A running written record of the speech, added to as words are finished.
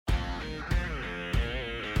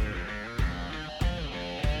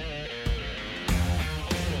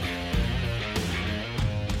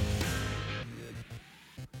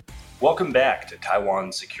Welcome back to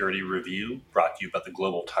Taiwan Security Review, brought to you by the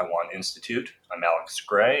Global Taiwan Institute. I'm Alex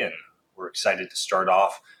Gray, and we're excited to start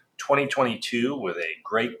off 2022 with a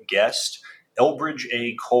great guest, Elbridge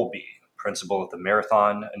A. Colby, principal at the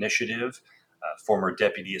Marathon Initiative, former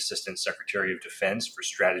Deputy Assistant Secretary of Defense for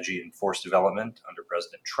Strategy and Force Development under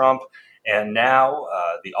President Trump, and now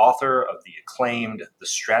the author of the acclaimed The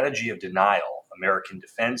Strategy of Denial, American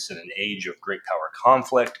Defense in an Age of Great Power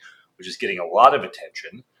Conflict, which is getting a lot of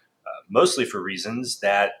attention. Mostly for reasons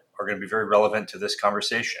that are going to be very relevant to this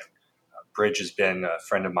conversation. Bridge has been a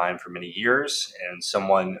friend of mine for many years and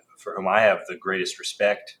someone for whom I have the greatest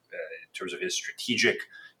respect in terms of his strategic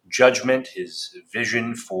judgment, his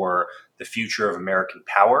vision for the future of American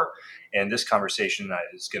power. And this conversation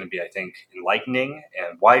is going to be, I think, enlightening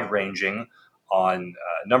and wide-ranging on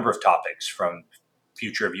a number of topics, from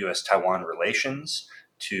future of U.S.-Taiwan relations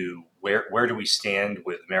to where do we stand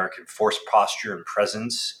with American force posture and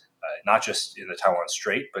presence, not just in the Taiwan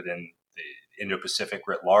Strait, but in the Indo-Pacific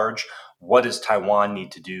writ large. What does Taiwan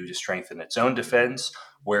need to do to strengthen its own defense?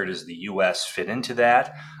 Where does the U.S. fit into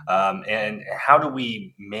that? And how do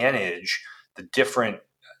we manage the different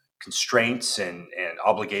constraints and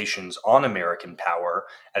obligations on American power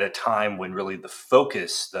at a time when really the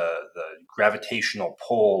focus, the gravitational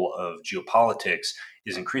pull of geopolitics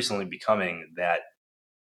is increasingly becoming that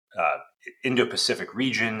Indo-Pacific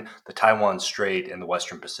region, the Taiwan Strait, and the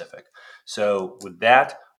Western Pacific. So with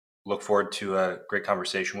that, look forward to a great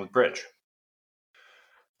conversation with Bridge.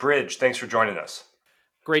 Bridge, thanks for joining us.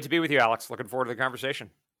 Great to be with you, Alex. Looking forward to the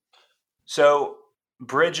conversation. So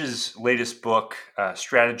Bridge's latest book,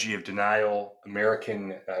 Strategy of Denial,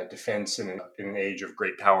 American Defense in an Age of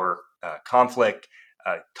Great Power Conflict,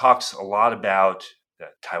 talks a lot about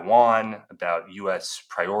Taiwan, about U.S.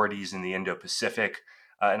 priorities in the Indo-Pacific.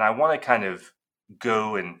 And I want to kind of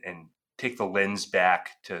go and take the lens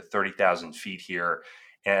back to 30,000 feet here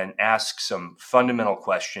and ask some fundamental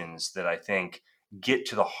questions that I think get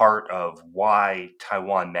to the heart of why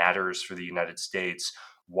Taiwan matters for the United States,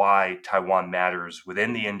 why Taiwan matters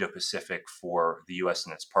within the Indo-Pacific for the U.S.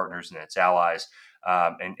 and its partners and its allies,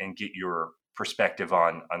 and get your perspective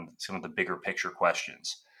on some of the bigger picture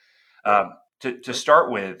questions. To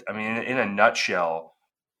start with, I mean, in a nutshell,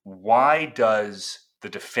 why does the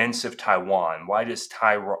defense of Taiwan, why does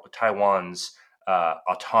Taiwan's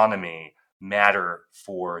autonomy matter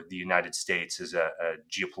for the United States as a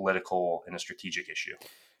geopolitical and a strategic issue?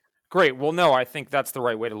 Great. Well, no, I think that's the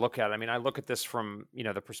right way to look at it. I mean, I look at this from,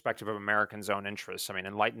 the perspective of Americans' own interests. I mean,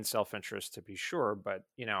 enlightened self-interest to be sure, but,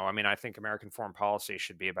 I think American foreign policy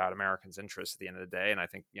should be about Americans' interests at the end of the day. And I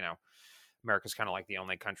think, America's kind of like the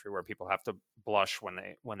only country where people have to blush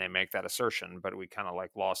when they make that assertion, but we kind of like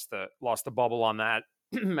lost the bubble on that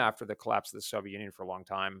after the collapse of the Soviet Union for a long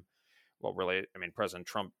time. Well, really, I mean, President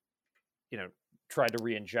Trump, tried to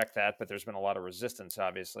re-inject that, but there's been a lot of resistance,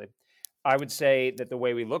 obviously. I would say that the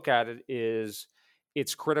way we look at it is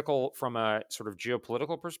it's critical from a sort of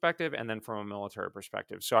geopolitical perspective and then from a military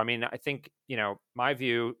perspective. So, I mean, I think, my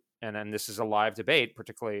view, and then this is a live debate,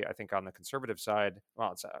 particularly, I think, on the conservative side.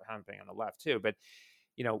 Well, it's happening on the left too, but,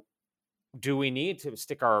 do we need to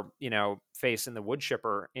stick our, face in the wood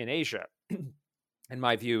chipper in Asia? And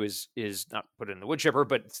my view is not put it in the wood chipper,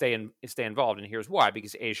 but stay involved. And here's why: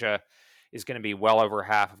 because Asia is going to be well over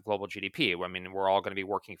half of global GDP. I mean, we're all going to be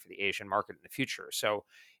working for the Asian market in the future. So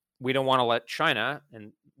we don't want to let China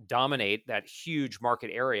and dominate that huge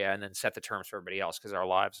market area and then set the terms for everybody else, because our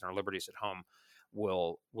lives and our liberties at home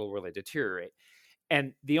will really deteriorate.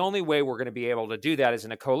 And the only way we're going to be able to do that is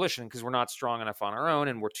in a coalition, because we're not strong enough on our own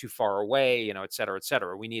and we're too far away, et cetera, et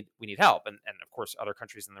cetera. We need help. And of course, other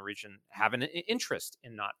countries in the region have an interest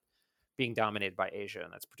in not being dominated by Asia.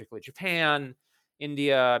 And that's particularly Japan,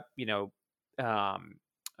 India,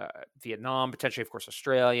 Vietnam, potentially, of course,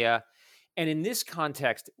 Australia. And in this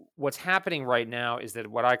context, what's happening right now is that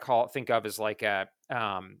what I think of as like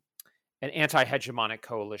an anti-hegemonic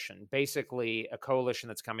coalition, basically a coalition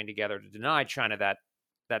that's coming together to deny China that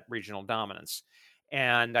regional dominance.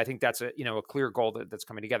 And I think that's a clear goal that's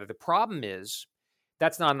coming together. The problem is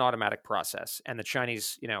that's not an automatic process. And the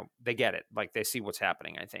Chinese, they get it. Like, they see what's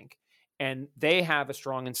happening, I think. And they have a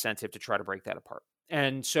strong incentive to try to break that apart.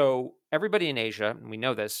 And so everybody in Asia, and we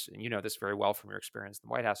know this, and you know this very well from your experience in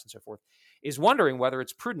the White House and so forth, is wondering whether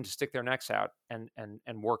it's prudent to stick their necks out and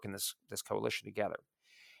work in this coalition together.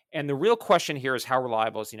 And the real question here is, how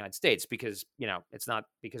reliable is the United States? Because, it's not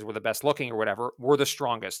because we're the best looking or whatever. We're the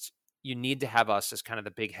strongest. You need to have us as kind of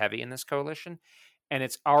the big heavy in this coalition. And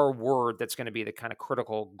it's our word that's going to be the kind of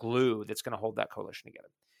critical glue that's going to hold that coalition together.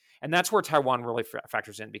 And that's where Taiwan really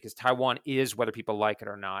factors in, because Taiwan is, whether people like it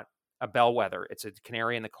or not, a bellwether. It's a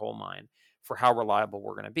canary in the coal mine for how reliable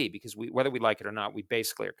we're going to be, because whether we like it or not, we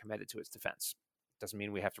basically are committed to its defense. Doesn't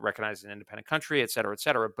mean we have to recognize an independent country, et cetera,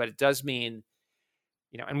 but it does mean,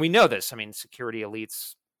 and we know this. I mean, security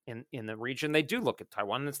elites in the region, they do look at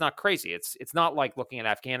Taiwan, and it's not crazy. It's not like looking at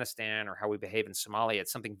Afghanistan or how we behave in Somalia.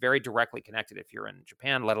 It's something very directly connected if you're in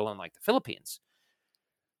Japan, let alone like the Philippines.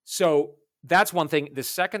 So that's one thing. The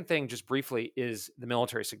second thing, just briefly, is the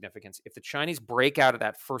military significance. If the Chinese break out of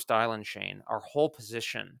that first island chain, our whole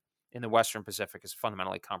position in the Western Pacific is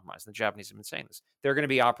fundamentally compromised. The Japanese have been saying this. They're going to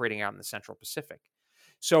be operating out in the Central Pacific.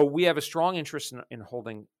 So we have a strong interest in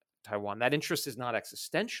holding Taiwan. That interest is not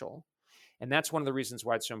existential. And that's one of the reasons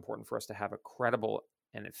why it's so important for us to have a credible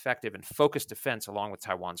and effective and focused defense along with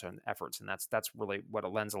Taiwan's own efforts. And that's really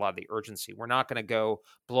what lends a lot of the urgency. We're not going to go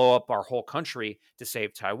blow up our whole country to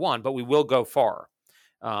save Taiwan, but we will go far.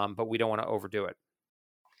 But we don't want to overdo it.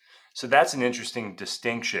 So that's an interesting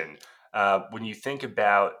distinction. When you think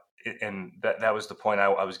about it, and that was the point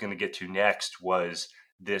I was going to get to next, was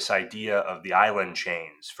this idea of the island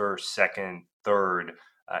chains, first, second, third,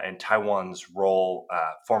 and Taiwan's role.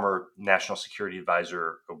 Former National Security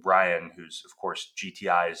Advisor O'Brien, who's, of course,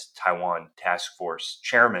 GTI's Taiwan Task Force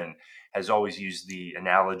chairman, has always used the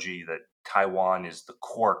analogy that Taiwan is the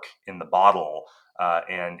cork in the bottle.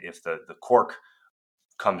 And if the cork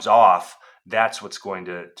comes off, that's what's going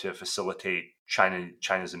to facilitate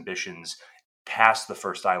China's ambitions past the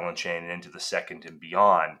first island chain and into the second and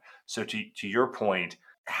beyond. So to your point,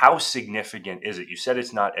 how significant is it? You said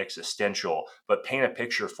it's not existential, but paint a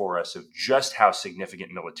picture for us of just how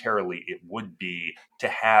significant militarily it would be to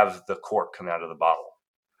have the cork come out of the bottle.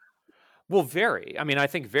 Well, very. I mean, I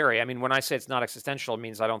think very. I mean, when I say it's not existential, it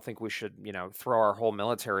means I don't think we should, throw our whole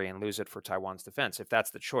military and lose it for Taiwan's defense. If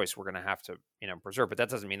that's the choice, we're going to have to, preserve. But that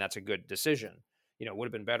doesn't mean that's a good decision. It would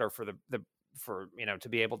have been better for to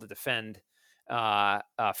be able to defend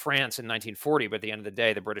France in 1940. But at the end of the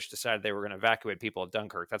day, the British decided they were going to evacuate people at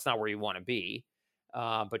Dunkirk. That's not where you want to be.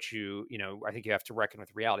 But I think you have to reckon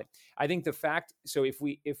with reality. I think the fact. So if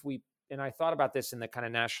we and I thought about this in the kind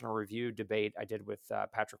of National Review debate I did with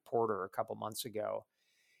Patrick Porter a couple months ago.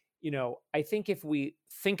 I think if we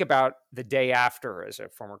think about the day after, as a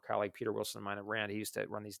former colleague, Peter Wilson of mine at RAND, he used to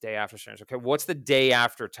run these day after seminars. Okay, what's the day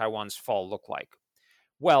after Taiwan's fall look like?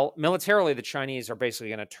 Well, militarily, the Chinese are basically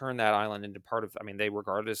going to turn that island into part of, they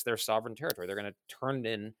regard it as their sovereign territory. They're going to turn it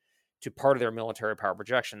into part of their military power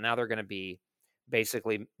projection. Now they're going to be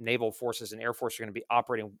basically naval forces and air force are going to be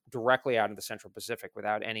operating directly out of the Central Pacific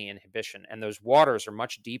without any inhibition. And those waters are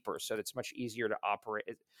much deeper, so it's much easier to operate.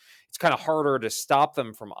 It's kind of harder to stop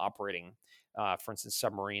them from operating, for instance,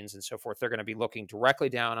 submarines and so forth. They're going to be looking directly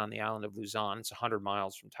down on the island of Luzon. It's 100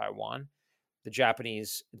 miles from Taiwan. The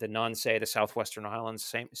Japanese, the Nansei, the southwestern islands,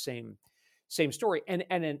 same story. And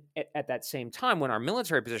at that same time, when our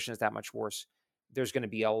military position is that much worse, there's going to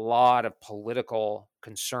be a lot of political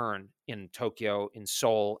concern in Tokyo, in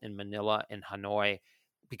Seoul, in Manila, in Hanoi,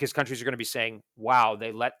 because countries are going to be saying, wow,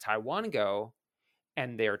 they let Taiwan go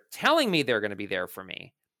and they're telling me they're going to be there for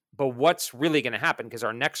me. But what's really going to happen? Because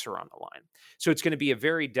our necks are on the line. So it's going to be a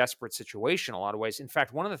very desperate situation in a lot of ways. In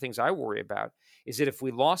fact, one of the things I worry about is that if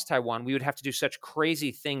we lost Taiwan, we would have to do such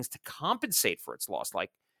crazy things to compensate for its loss,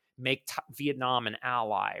 like make Vietnam an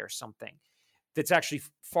ally or something. That's actually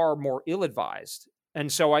far more ill-advised.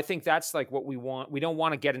 And so I think that's like what we want. We don't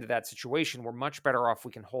want to get into that situation. We're much better off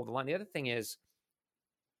we can hold the line. The other thing is,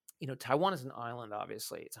 Taiwan is an island,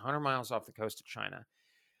 obviously. It's 100 miles off the coast of China.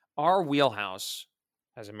 Our wheelhouse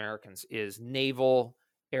as Americans is naval,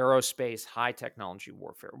 aerospace, high technology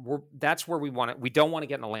warfare. That's where we want it. We don't want to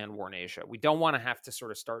get in a land war in Asia. We don't want to have to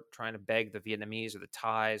sort of start trying to beg the Vietnamese or the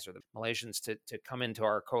Thais or the Malaysians to come into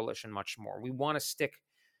our coalition much more. We want to stick.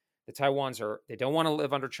 The Taiwans they don't want to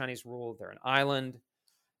live under Chinese rule. They're an island.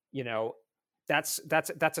 That's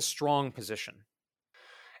a strong position.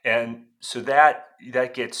 And so that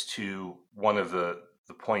gets to one of the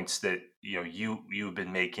points that you've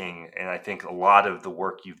been making, and I think a lot of the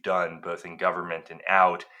work you've done, both in government and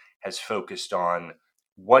out, has focused on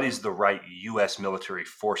what is the right U.S. military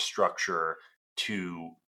force structure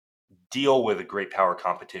to deal with a great power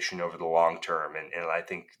competition over the long term. And I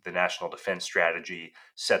think the National Defense Strategy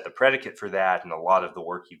set the predicate for that. And a lot of the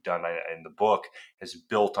work you've done in the book has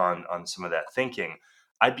built on some of that thinking.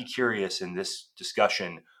 I'd be curious in this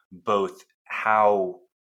discussion, both how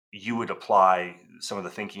you would apply some of the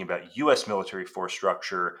thinking about U.S. military force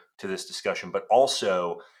structure to this discussion, but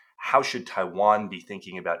also how should Taiwan be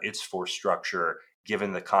thinking about its force structure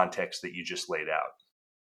given the context that you just laid out?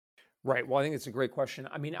 Right. Well, I think it's a great question.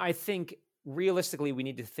 I mean, I think realistically, we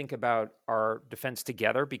need to think about our defense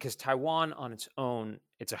together, because Taiwan on its own,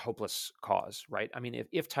 it's a hopeless cause, right? I mean,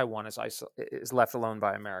 if Taiwan is left alone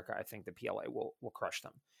by America, I think the PLA will crush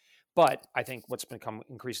them. But I think what's become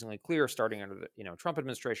increasingly clear, starting under the Trump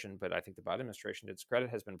administration, but I think the Biden administration, to its credit,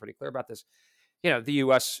 has been pretty clear about this. The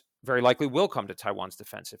U.S. very likely will come to Taiwan's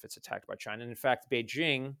defense if it's attacked by China. And in fact,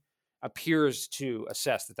 Beijing appears to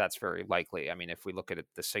assess that that's very likely. I mean, if we look at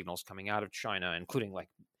the signals coming out of China, including like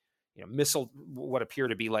what appear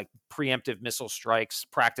to be like preemptive missile strikes,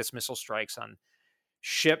 practice missile strikes on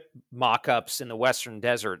ship mock-ups in the Western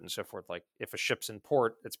Desert and so forth. Like, if a ship's in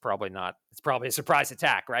port, it's probably a surprise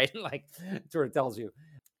attack, right? Like, it sort of tells you.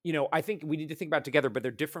 I think we need to think about it together, but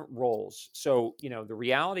they're different roles. So, the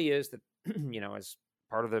reality is that, as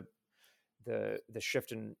part of the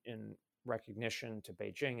shift in recognition to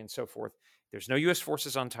Beijing and so forth, there's no U.S.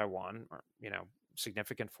 forces on Taiwan, or,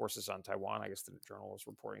 significant forces on Taiwan. I guess the Journal is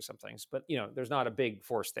reporting some things, but, there's not a big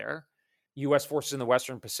force there. U.S. forces in the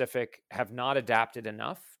Western Pacific have not adapted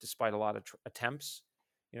enough, despite a lot of attempts.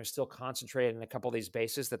 Still concentrated in a couple of these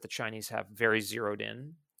bases that the Chinese have very zeroed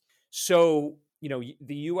in. So, the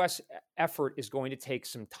U.S. effort is going to take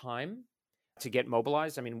some time to get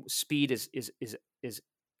mobilized. I mean, speed is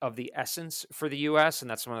of the essence for the U.S., and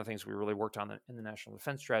that's one of the things we really worked on in the National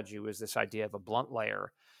Defense Strategy, was this idea of a blunt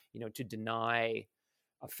layer, to deny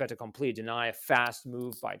a fait accompli, deny a fast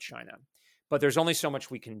move by China. But there's only so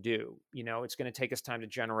much we can do. It's going to take us time to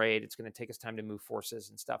generate. It's going to take us time to move forces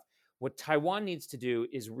and stuff. What Taiwan needs to do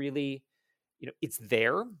is really, it's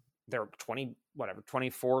there. There are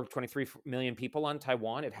 24, 23 million people on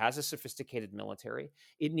Taiwan. It has a sophisticated military.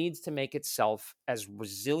 It needs to make itself as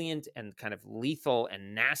resilient and kind of lethal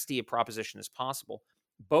and nasty a proposition as possible,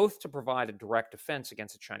 both to provide a direct defense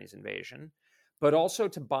against a Chinese invasion, but also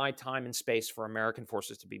to buy time and space for American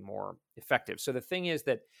forces to be more effective. So the thing is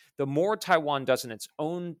that the more Taiwan does to its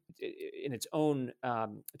own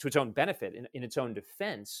benefit, in its own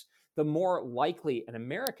defense, the more likely an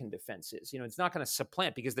American defense is. It's not going to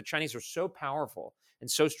supplant, because the Chinese are so powerful and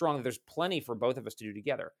so strong that there's plenty for both of us to do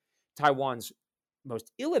together. Taiwan's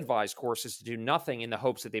most ill-advised course is to do nothing in the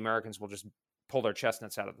hopes that the Americans will just pull their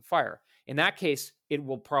chestnuts out of the fire. In that case, it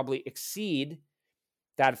will probably exceed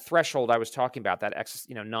that threshold I was talking about, that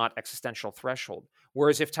not existential threshold.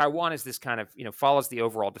 Whereas if Taiwan is this kind of, follows the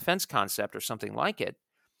overall defense concept or something like it,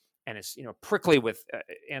 and is prickly with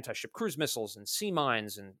anti-ship cruise missiles and sea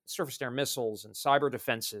mines and surface-to-air missiles and cyber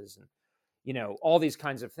defenses and all these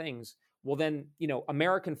kinds of things, well then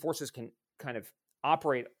American forces can kind of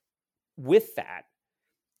operate with that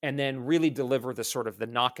and then really deliver the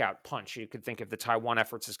knockout punch. You could think of the Taiwan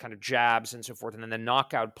efforts as kind of jabs and so forth, and then the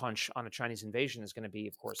knockout punch on a Chinese invasion is going to be,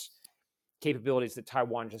 of course, capabilities that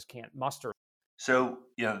Taiwan just can't muster. So,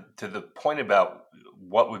 to the point about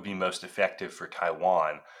what would be most effective for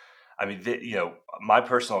Taiwan, I mean, my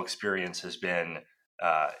personal experience has been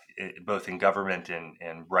both in government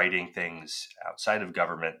and writing things outside of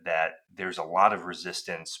government, that there's a lot of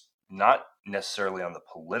resistance, not necessarily on the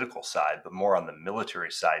political side, but more on the military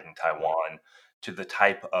side in Taiwan, to the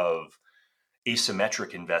type of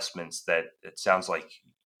asymmetric investments that it sounds like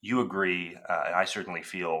you agree, and I certainly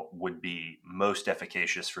feel would be most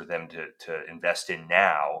efficacious for them to invest in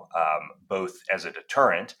now, both as a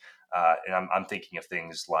deterrent. And I'm thinking of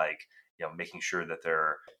things like, making sure that there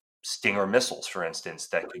are Stinger missiles, for instance,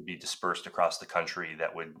 that could be dispersed across the country,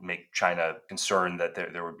 that would make China concerned that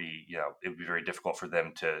there would be, it would be very difficult for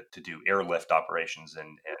them to do airlift operations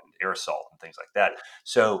and air assault and things like that.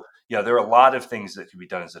 So, there are a lot of things that could be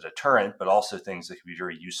done as a deterrent, but also things that could be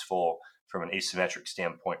very useful from an asymmetric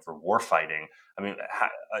standpoint for warfighting. I mean,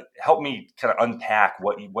 help me kind of unpack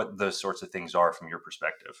what those sorts of things are from your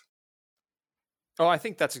perspective. Oh, I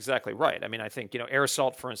think that's exactly right. I mean, I think, air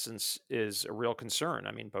assault, for instance, is a real concern.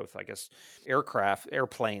 I mean, both, I guess,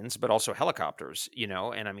 airplanes, but also helicopters,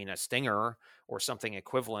 and I mean, a Stinger or something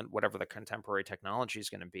equivalent, whatever the contemporary technology is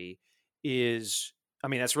going to be,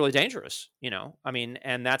 that's really dangerous, I mean,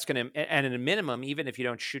 and that's going to, and at a minimum, even if you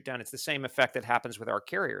don't shoot down, it's the same effect that happens with our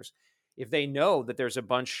carriers. If they know that there's a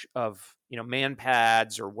bunch of, man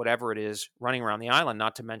pads or whatever it is running around the island,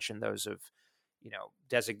 not to mention those of,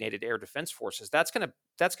 designated air defense forces, that's going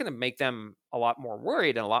to make them a lot more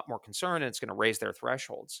worried and a lot more concerned, and it's going to raise their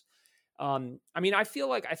thresholds. I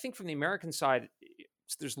think from the American side,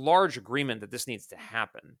 there's large agreement that this needs to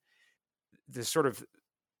happen.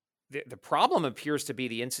 The problem appears to be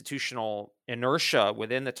the institutional inertia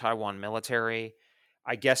within the Taiwan military,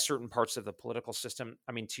 I guess certain parts of the political system.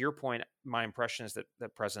 I mean, to your point, my impression is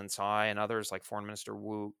that President Tsai and others like Foreign Minister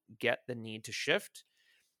Wu get the need to shift.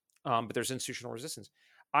 But there's institutional resistance.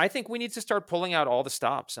 I think we need to start pulling out all the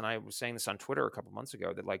stops. And I was saying this on Twitter a couple months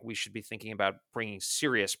ago that like we should be thinking about bringing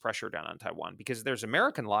serious pressure down on Taiwan because there's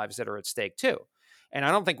American lives that are at stake too. And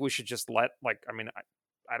I don't think we should just let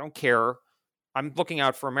I don't care. I'm looking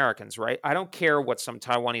out for Americans, right? I don't care what some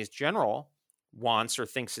Taiwanese general wants or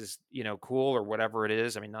thinks is, cool or whatever it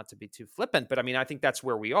is. I mean, not to be too flippant, but I mean, I think that's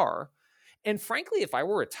where we are. And frankly, if I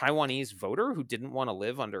were a Taiwanese voter who didn't want to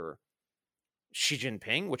live under Xi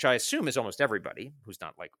Jinping, which I assume is almost everybody who's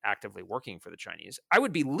not like actively working for the Chinese, I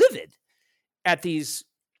would be livid at these,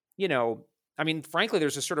 I mean, frankly,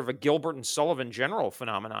 there's a sort of a Gilbert and Sullivan general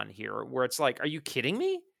phenomenon here where it's like, are you kidding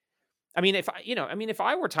me? I mean, if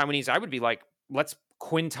I were Taiwanese, I would be like, let's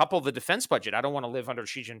quintuple the defense budget. I don't want to live under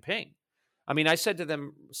Xi Jinping. I mean, I said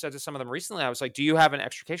to some of them recently, I was like, do you have an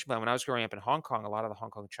extrication plan? When I was growing up in Hong Kong, a lot of the Hong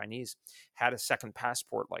Kong Chinese had a second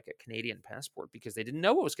passport, like a Canadian passport, because they didn't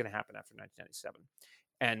know what was going to happen after 1997.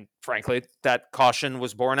 And frankly, that caution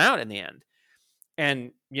was borne out in the end.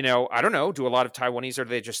 And, I don't know, do a lot of Taiwanese, are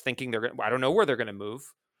they just thinking I don't know where they're going to move.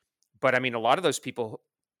 But I mean, a lot of those people,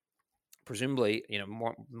 presumably,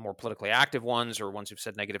 more politically active ones or ones who've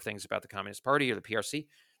said negative things about the Communist Party or the PRC,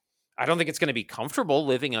 I don't think it's going to be comfortable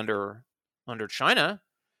living under China.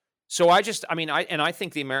 So I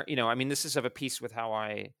think this is of a piece with how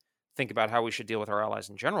I think about how we should deal with our allies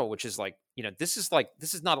in general, which is like, this is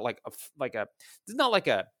not like a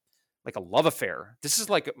love affair. This is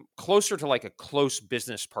like closer to like a close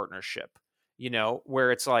business partnership,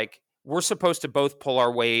 where it's like, we're supposed to both pull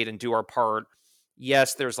our weight and do our part.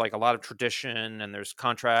 Yes, there's like a lot of tradition and there's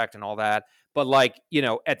contract and all that. But like,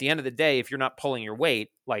 at the end of the day, if you're not pulling your weight,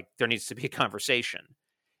 like there needs to be a conversation.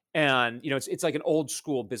 And, it's like an old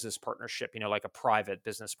school business partnership, like a private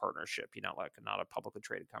business partnership, like not a publicly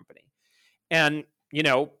traded company. And,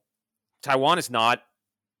 Taiwan is not,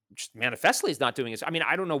 just manifestly is not doing this. I mean,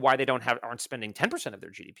 I don't know why they aren't spending 10% of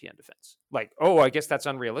their GDP on defense. Like, oh, I guess that's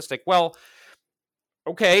unrealistic. Well,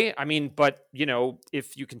 okay. I mean, but,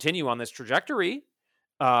 if you continue on this trajectory,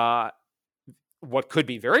 what could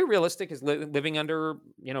be very realistic is living under,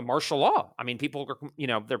 martial law. I mean, there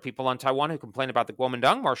are people on Taiwan who complain about the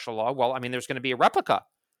Kuomintang martial law. Well, I mean, there's going to be a replica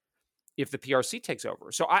if the PRC takes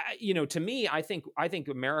over. So to me, I think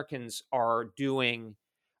Americans are doing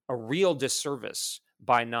a real disservice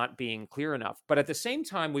by not being clear enough. But at the same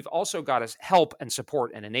time, we've also got to help and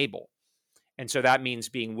support and enable. And so that means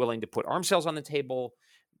being willing to put arms sales on the table,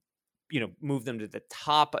 move them to the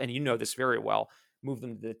top. And this very well. Move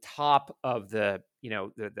them to the top of the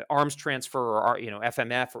arms transfer or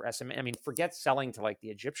FMF or SMA. I mean, forget selling to like the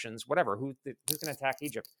Egyptians, whatever. Who's going to attack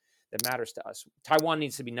Egypt? That matters to us. Taiwan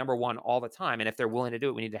needs to be number one all the time, and if they're willing to do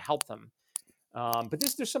it, we need to help them. But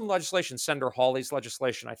there's some legislation, Senator Hawley's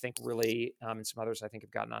legislation, I think really, and some others I think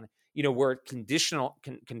have gotten on, where it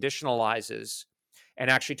conditionalizes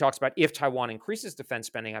and actually talks about if Taiwan increases defense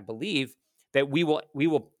spending, I believe that we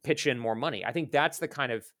will pitch in more money. I think that's the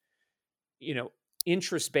kind of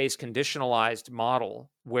interest-based conditionalized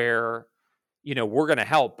model where we're going to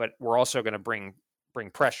help, but we're also going to bring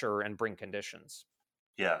pressure and bring conditions.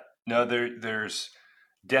 Yeah, no, there's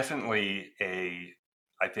definitely I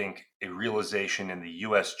think a realization in the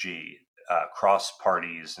USG across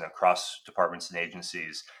parties and across departments and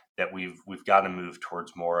agencies that we've got to move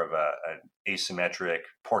towards more of an asymmetric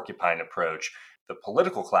porcupine approach. The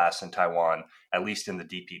political class in Taiwan, at least in the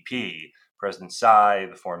DPP, President Tsai,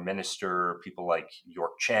 the foreign minister, people like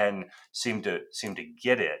York Chen seem to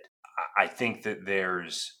get it. I think that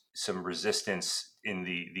there's some resistance in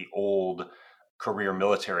the old career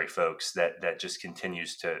military folks that just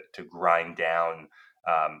continues to grind down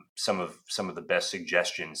some of the best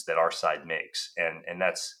suggestions that our side makes, and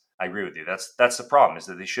that's, I agree with you. That's the problem, is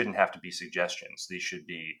that they shouldn't have to be suggestions. They should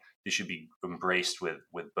be embraced with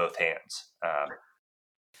both hands.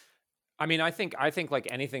 I mean, I think like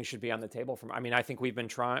anything should be on the table. I think we've been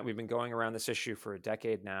going around this issue for a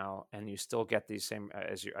decade now, and you still get these same.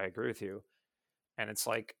 I agree with you, and it's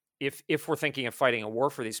like if we're thinking of fighting a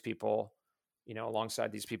war for these people,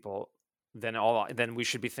 alongside these people, then we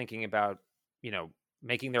should be thinking about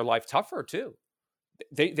making their life tougher too.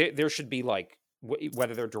 There should be like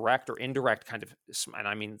whether they're direct or indirect kind of, and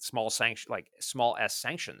I mean small sanction, like small s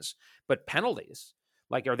sanctions, but penalties.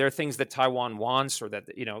 Like, are there things that Taiwan wants or that,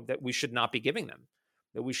 that we should not be giving them,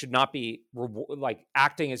 that we should not be like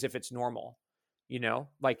acting as if it's normal,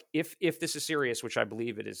 like if this is serious, which I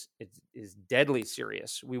believe it is deadly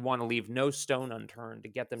serious. We want to leave no stone unturned to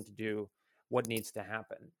get them to do what needs to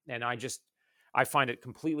happen. And I find it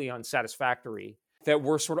completely unsatisfactory that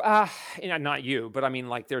we're sort of, not you, but I mean,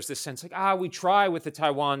 like, there's this sense like, we try with the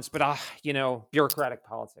Taiwans, but, bureaucratic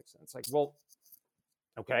politics. And it's like, well,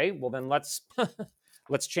 okay, well then let's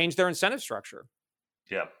let's change their incentive structure.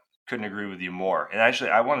 Yeah, couldn't agree with you more. And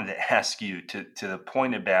actually, I wanted to ask you to the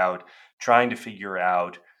point about trying to figure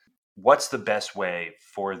out what's the best way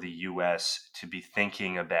for the U.S. to be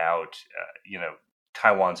thinking about,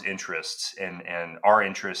 Taiwan's interests and our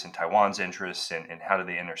interests and Taiwan's interests and how do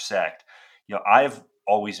they intersect. I've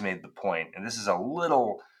always made the point, and this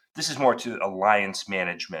is more to alliance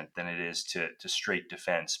management than it is to straight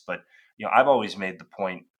defense. But I've always made the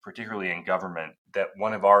point, particularly in government, that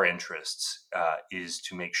one of our interests is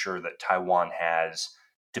to make sure that Taiwan has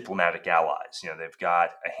diplomatic allies. They've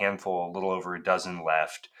got a handful, a little over a dozen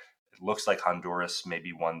left. It looks like Honduras may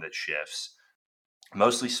be one that shifts.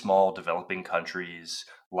 Mostly small developing countries.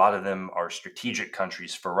 A lot of them are strategic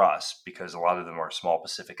countries for us because a lot of them are small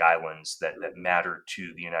Pacific islands that matter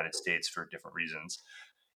to the United States for different reasons.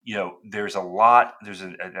 There's a lot,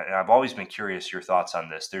 and I've always been curious your thoughts on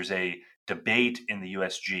this. There's a debate in the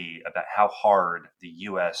USG about how hard the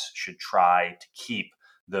US should try to keep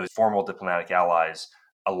those formal diplomatic allies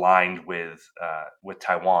aligned with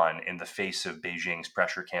Taiwan in the face of Beijing's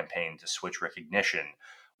pressure campaign to switch recognition.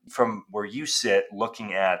 From where you sit,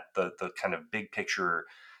 looking at the kind of big picture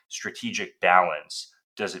strategic balance,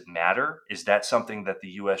 does it matter? Is that something that the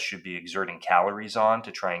U.S. should be exerting calories on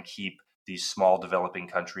to try and keep these small developing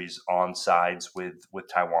countries on sides with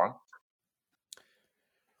Taiwan?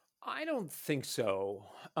 I don't think so.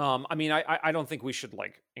 I mean, I don't think we should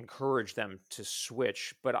like encourage them to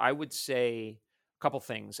switch, but I would say a couple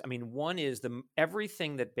things. I mean, one is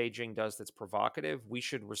everything that Beijing does that's provocative, we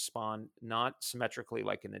should respond not symmetrically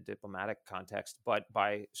like in the diplomatic context, but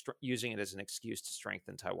by using it as an excuse to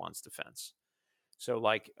strengthen Taiwan's defense. So,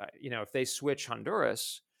 like, if they switch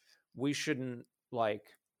Honduras, we shouldn't like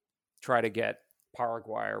try to get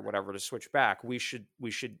Paraguay or whatever to switch back. We should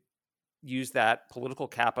use that political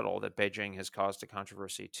capital that Beijing has caused a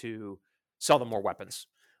controversy to sell them more weapons,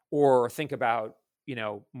 or think about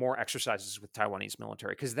more exercises with Taiwanese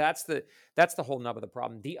military, because that's the whole nub of the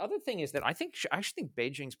problem. The other thing is that I actually think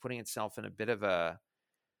Beijing's putting itself in a bit of a,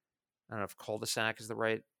 I don't know if cul-de-sac is the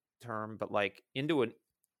right term, but like into an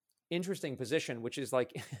interesting position, which is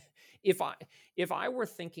like if I were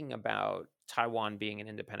thinking about Taiwan being an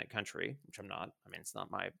independent country, which I'm not. I mean, it's not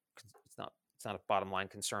a bottom line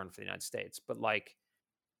concern for the United States, but like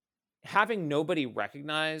having nobody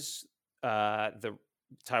recognize the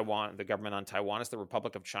government on Taiwan as the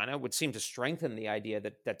Republic of China would seem to strengthen the idea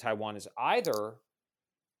that Taiwan is either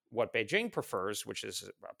what Beijing prefers, which is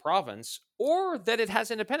a province, or that it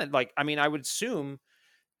has independent. Like, I mean, I would assume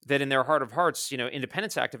that in their heart of hearts,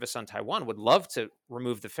 independence activists on Taiwan would love to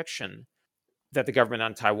remove the fiction that the government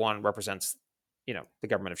on Taiwan represents, the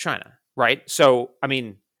government of China, right? So, I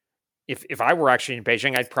mean, if I were actually in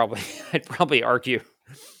Beijing, I'd probably argue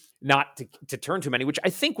not to turn too many, which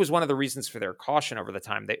I think was one of the reasons for their caution over the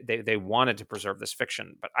time. They wanted to preserve this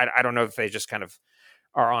fiction, but I don't know if they just kind of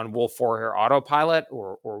are on Wolf Warrior autopilot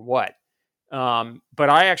or what. But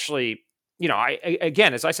I actually,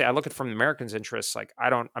 again, as I say, I look at it from the Americans' interests. Like,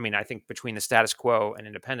 I think between the status quo and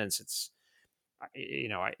independence, it's,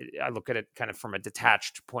 I look at it kind of from a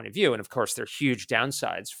detached point of view. And of course, there are huge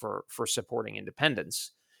downsides for supporting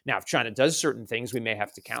independence. Now, if China does certain things, we may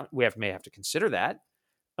have to consider that.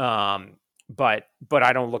 But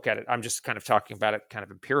I don't look at it. I'm just kind of talking about it kind of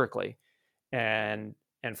empirically, and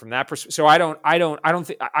from that perspective. So I don't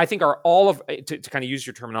think, I think to kind of use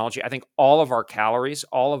your terminology, I think all of our calories,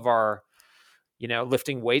 all of our,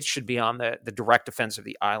 lifting weights should be on the direct defense of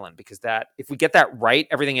the island, because that, if we get that right,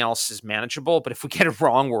 everything else is manageable. But if we get it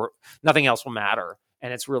wrong, nothing else will matter,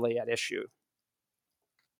 and it's really at issue.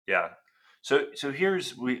 Yeah. So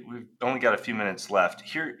we've only got a few minutes left.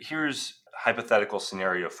 Here's hypothetical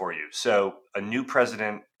scenario for you. So a new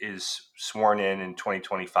president is sworn in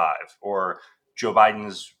 2025, or Joe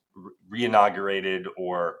Biden's reinaugurated,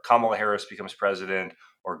 or Kamala Harris becomes president,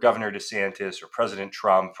 or Governor DeSantis, or President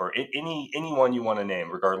Trump, or anyone you want to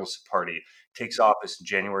name, regardless of party, takes office in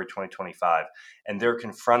January 2025, and they're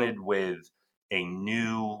confronted with a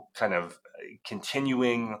new kind of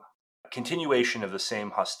continuation of the same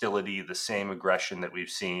hostility, the same aggression that we've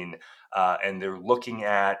seen, and they're looking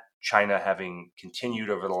at China having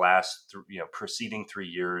continued over the last preceding 3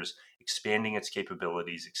 years, expanding its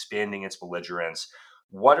capabilities, expanding its belligerence.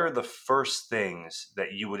 What are the first things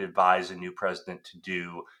that you would advise a new president to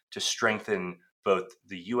do to strengthen both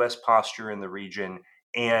the U.S. posture in the region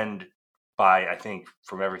and, I think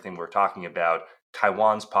from everything we're talking about,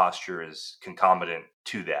 Taiwan's posture is concomitant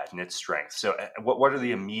to that and its strength? So what are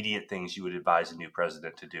the immediate things you would advise a new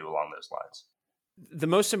president to do along those lines? The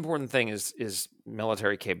most important thing is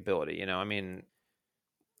military capability. I mean,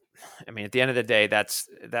 I mean, at the end of the day, that's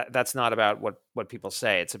not about what people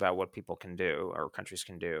say. It's about what people can do or countries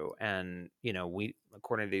can do. And we,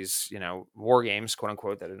 according to these war games, quote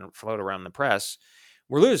unquote, that float around the press,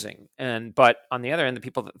 we're losing. But on the other end,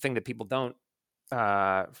 the thing that people don't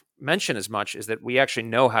mention as much is that we actually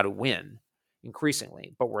know how to win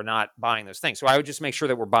increasingly, but we're not buying those things. So I would just make sure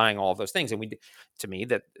that we're buying all of those things. And to me,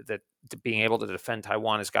 that being able to defend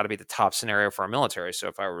Taiwan has got to be the top scenario for our military. So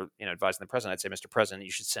if I were, advising the president, I'd say, Mr. President,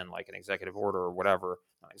 you should send like an executive order or whatever,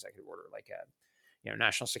 not executive order, like a,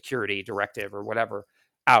 national security directive or whatever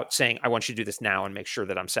out saying, I want you to do this now and make sure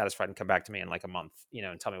that I'm satisfied and come back to me in like a month,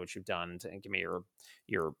 and tell me what you've done and give me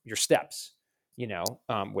your steps,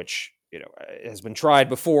 which, has been tried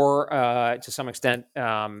before to some extent.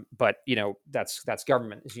 But that's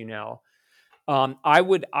government, as you know. I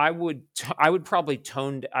would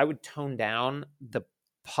tone down the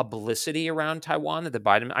publicity around Taiwan that the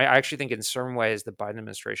Biden. I actually think in certain ways the Biden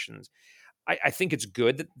administration's. I think it's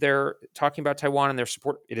good that they're talking about Taiwan and their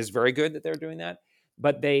support. It is very good that they're doing that,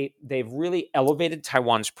 but they've really elevated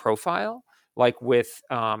Taiwan's profile, like with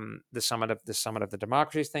the summit of the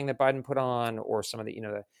democracies thing that Biden put on, or some of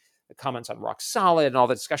the the comments on Rock Solid and all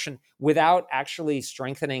the discussion, without actually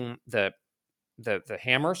strengthening the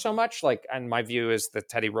hammer so much. Like, and my view is the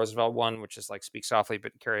Teddy Roosevelt one, which is like speak softly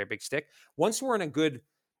but carry a big stick. Once we're in a good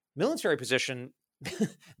military position,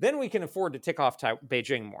 then we can afford to tick off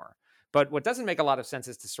Beijing more. But what doesn't make a lot of sense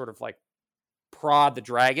is to sort of like prod the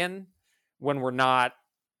dragon when we're not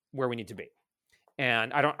where we need to be.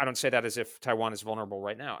 And I don't say that as if Taiwan is vulnerable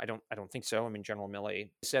right now. I don't think so. I mean, General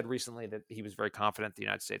Milley said recently that he was very confident the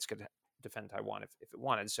United States could defend Taiwan if it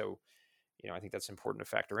wanted. So, I think that's important to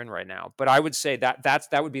factor in right now. But I would say that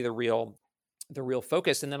would be the real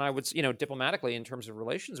focus. And then I would, diplomatically, in terms of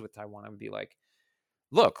relations with Taiwan, I would be like,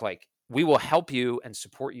 look, like, we will help you and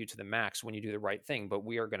support you to the max when you do the right thing. But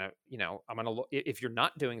we are going to, I'm going to, if you're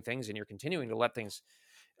not doing things and you're continuing to let things,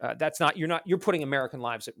 you're putting American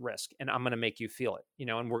lives at risk, and I'm going to make you feel it, and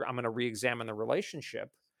I'm going to reexamine the relationship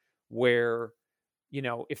where,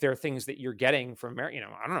 if there are things that you're getting from America,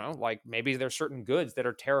 I don't know, like maybe there's certain goods that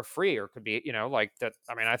are tariff free or could be, like that.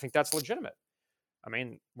 I mean, I think that's legitimate. I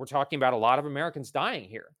mean, we're talking about a lot of Americans dying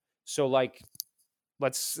here. So like,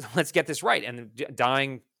 let's get this right, and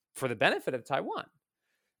dying for the benefit of Taiwan.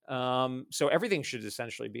 So everything should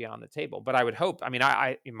essentially be on the table. But I would hope, I mean,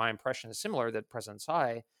 my impression is similar, that President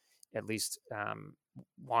Tsai at least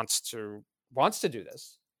wants to do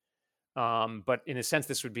this. But in a sense,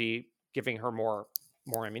 this would be giving her more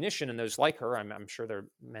ammunition, and those like her, I'm sure there are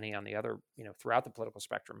many on the other, throughout the political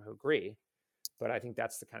spectrum who agree. But I think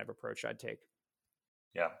that's the kind of approach I'd take.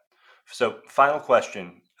 Yeah. So, final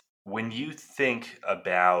question: when you think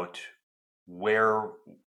about where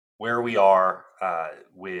we are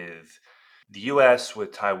with the U.S.,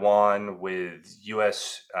 with Taiwan, with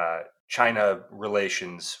U.S. China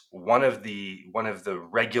relations, one of the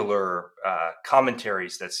regular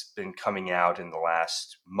commentaries that's been coming out in the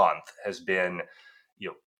last month has been,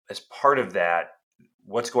 as part of that,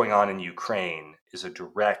 what's going on in Ukraine is a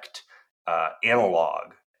direct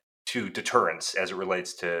analog to deterrence as it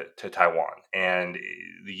relates to Taiwan. And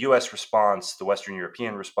the U.S. response, the Western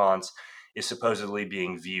European response, is supposedly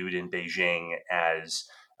being viewed in Beijing as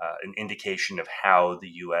an indication of how the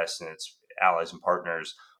U.S. and its allies and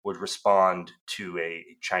partners would respond to a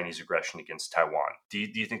Chinese aggression against Taiwan. Do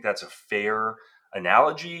you think that's a fair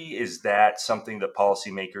analogy? Is that something that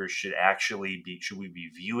policymakers should we be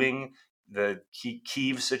viewing the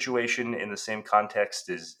Kyiv situation in the same context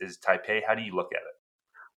as Taipei? How do you look at it?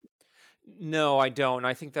 No, I don't.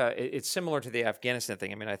 I think that it's similar to the Afghanistan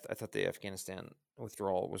thing. I mean, I thought the Afghanistan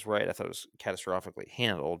withdrawal was right. I thought it was catastrophically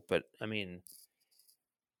handled. But I mean,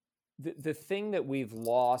 the thing that we've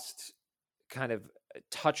lost kind of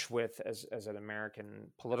touch with as an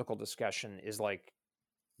American political discussion is like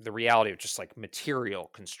the reality of just like material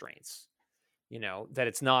constraints. That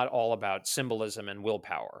it's not all about symbolism and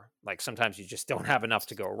willpower. Like sometimes you just don't have enough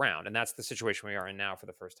to go around. And that's the situation we are in now for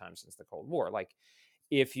the first time since the Cold War. Like,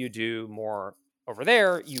 if you do more over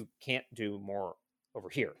there, you can't do more over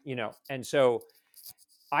here, And so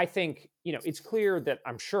I think, it's clear that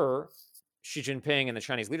I'm sure Xi Jinping and the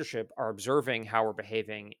Chinese leadership are observing how we're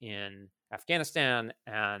behaving in Afghanistan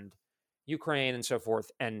and Ukraine and so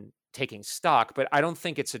forth, and taking stock. But I don't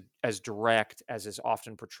think it's as direct as is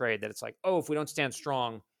often portrayed, that it's like, oh, if we don't stand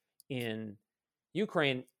strong in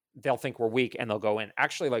Ukraine, they'll think we're weak and they'll go in.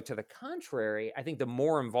 Actually, like, to the contrary, I think the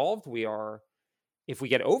more involved we are, if we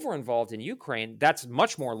get over involved in Ukraine, that's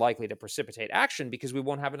much more likely to precipitate action because we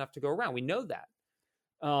won't have enough to go around. We know that.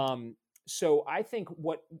 So I think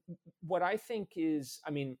what I think is,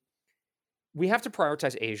 I mean, we have to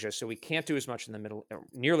prioritize Asia, so we can't do as much in the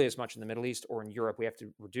nearly as much in the Middle East or in Europe. We have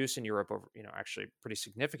to reduce in Europe over, actually pretty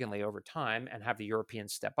significantly over time, and have the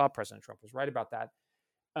Europeans step up. President Trump was right about that.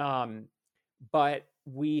 But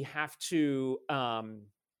we have to.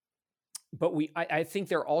 I think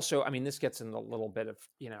they're also. I mean, this gets in a little bit of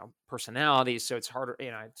personalities, so it's harder.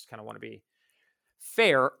 I just kind of want to be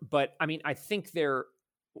fair, but I mean, I think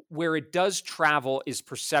where it does travel is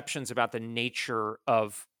perceptions about the nature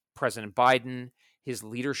of President Biden, his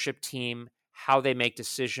leadership team, how they make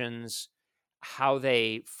decisions, how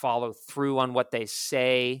they follow through on what they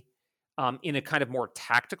say, in a kind of more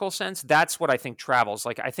tactical sense. That's what I think travels.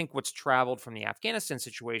 Like, I think what's traveled from the Afghanistan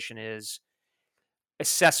situation is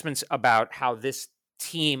assessments about how this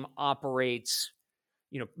team operates,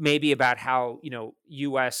 maybe about how,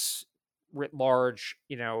 U.S. writ large,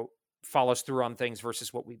 follows through on things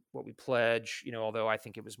versus what we pledge, although I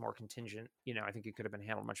think it was more contingent, I think it could have been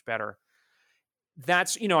handled much better.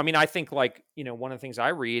 That's, I mean, I think, like, one of the things I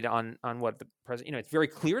read on what the president, it's very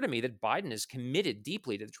clear to me that Biden is committed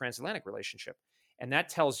deeply to the transatlantic relationship. And that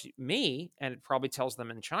tells me, and it probably tells them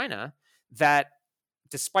in China, that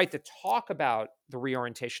despite the talk about the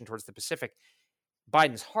reorientation towards the Pacific,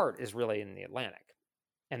 Biden's heart is really in the Atlantic.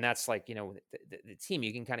 And that's like, the team,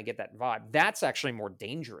 you can kind of get that vibe. That's actually more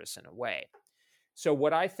dangerous in a way. So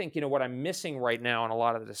what I think, what I'm missing right now in a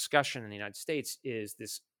lot of the discussion in the United States is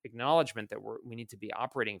this acknowledgement that we need to be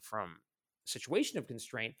operating from a situation of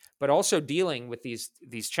constraint, but also dealing with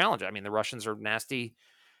these challenges. I mean, the Russians are nasty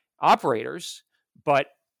operators, but,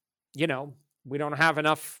 we don't have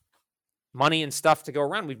enough money and stuff to go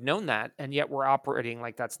around. We've known that, and yet we're operating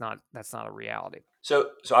like that's not a reality.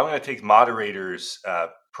 So I'm going to take moderator's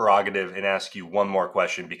prerogative and ask you one more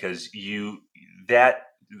question, because that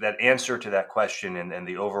answer to that question and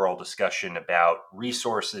the overall discussion about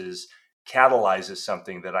resources catalyzes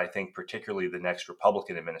something that I think particularly the next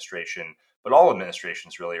Republican administration, but all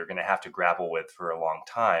administrations really, are going to have to grapple with for a long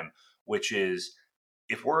time, which is,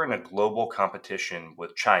 if we're in a global competition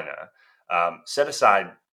with China, set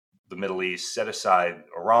aside the Middle East, set aside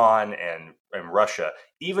Iran and Russia,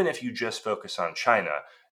 even if you just focus on China,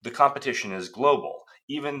 the competition is global.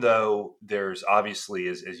 Even though there's obviously,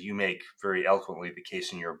 as you make very eloquently the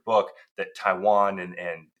case in your book, that Taiwan and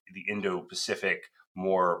the Indo-Pacific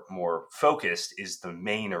more focused is the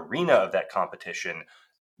main arena of that competition,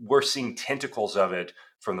 we're seeing tentacles of it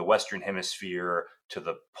from the Western Hemisphere to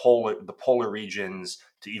the polar regions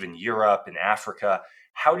to even Europe and Africa.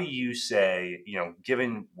 How do you say,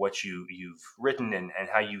 given what you've written and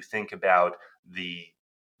how you think about the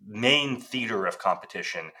main theater of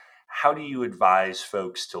competition, how do you advise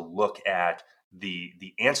folks to look at the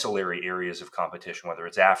ancillary areas of competition, whether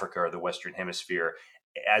it's Africa or the Western Hemisphere,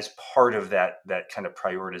 as part of that kind of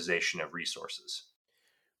prioritization of resources?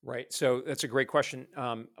 Right. So that's a great question.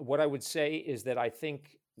 What I would say is that I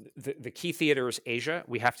think the key theater is Asia.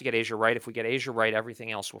 We have to get Asia right. If we get Asia right,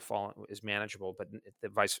 everything else is manageable. But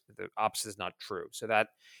the opposite is not true.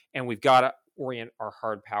 And we've got to orient our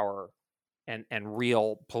hard power and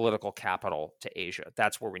real political capital to Asia.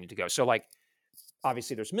 That's where we need to go. So, like,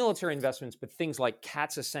 obviously there's military investments, but things like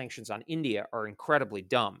CAATSA sanctions on India are incredibly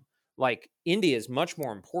dumb. Like, India is much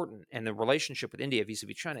more important, and the relationship with India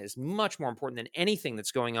vis-a-vis China is much more important than anything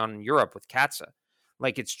that's going on in Europe with CAATSA.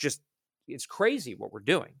 Like, it's crazy what we're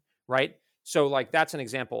doing, right? So, like, that's an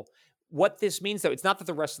example. What this means, though, it's not that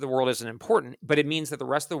the rest of the world isn't important, but it means that the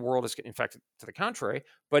rest of the world is, in fact, to the contrary,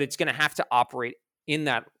 but it's going to have to operate in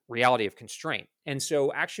that reality of constraint. And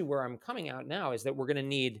so actually where I'm coming out now is that we're going to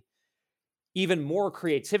need even more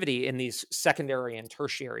creativity in these secondary and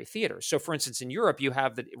tertiary theaters. So, for instance, in Europe, you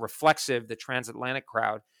have the transatlantic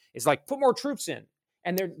crowd is like, put more troops in.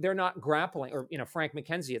 And they're not grappling, or, Frank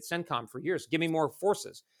McKenzie at CENTCOM for years, give me more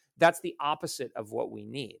forces. That's the opposite of what we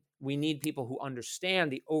need. We need people who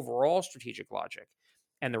understand the overall strategic logic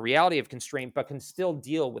and the reality of constraint, but can still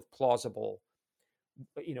deal with plausible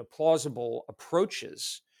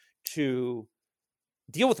approaches to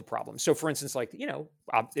deal with the problem. So, for instance, like,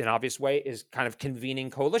 an obvious way is kind of convening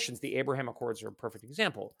coalitions. The Abraham Accords are a perfect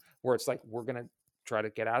example, where it's like, we're going to try to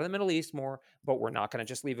get out of the Middle East more, but we're not going to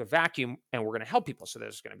just leave a vacuum, and we're going to help people. So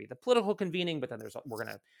there's going to be the political convening, but then we're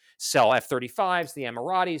going to sell F-35s to the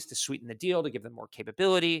Emiratis to sweeten the deal, to give them more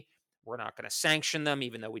capability. We're not going to sanction them,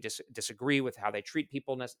 even though we disagree with how they treat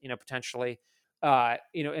people, potentially,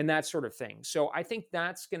 and that sort of thing. So I think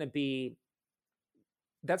that's going to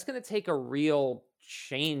take a real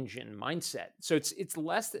change in mindset. So it's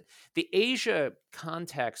less the Asia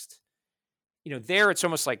context, there it's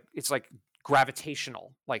almost like, it's like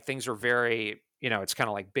gravitational, like things are very, it's kind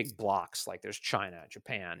of like big blocks, like there's China,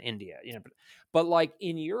 Japan, India, but like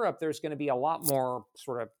in Europe, there's going to be a lot more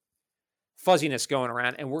sort of fuzziness going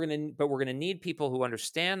around, and we're going to need people who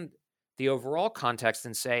understand the overall context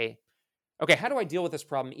and say, okay, how do I deal with this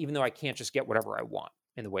problem, even though I can't just get whatever I want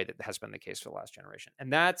in the way that has been the case for the last generation?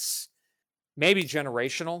 And that's maybe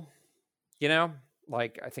generational,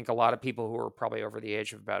 like I think a lot of people who are probably over the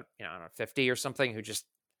age of about, I don't know, 50 or something, it's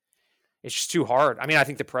just too hard. I mean, I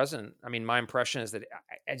think the president, my impression is that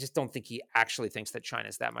I just don't think he actually thinks that China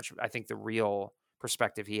is that much. I think the real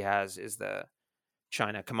perspective he has is the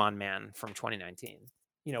China come on man from 2019,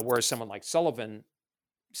 whereas someone like Sullivan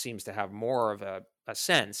seems to have more of a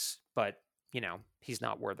sense, but he's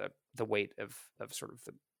not where the weight of sort of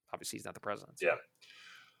obviously he's not the president. So. Yeah.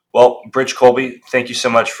 Well, Bridge Colby, thank you so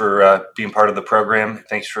much for being part of the program.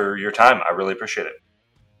 Thanks for your time. I really appreciate it.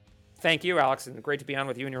 Thank you, Alex, and great to be on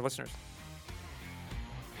with you and your listeners.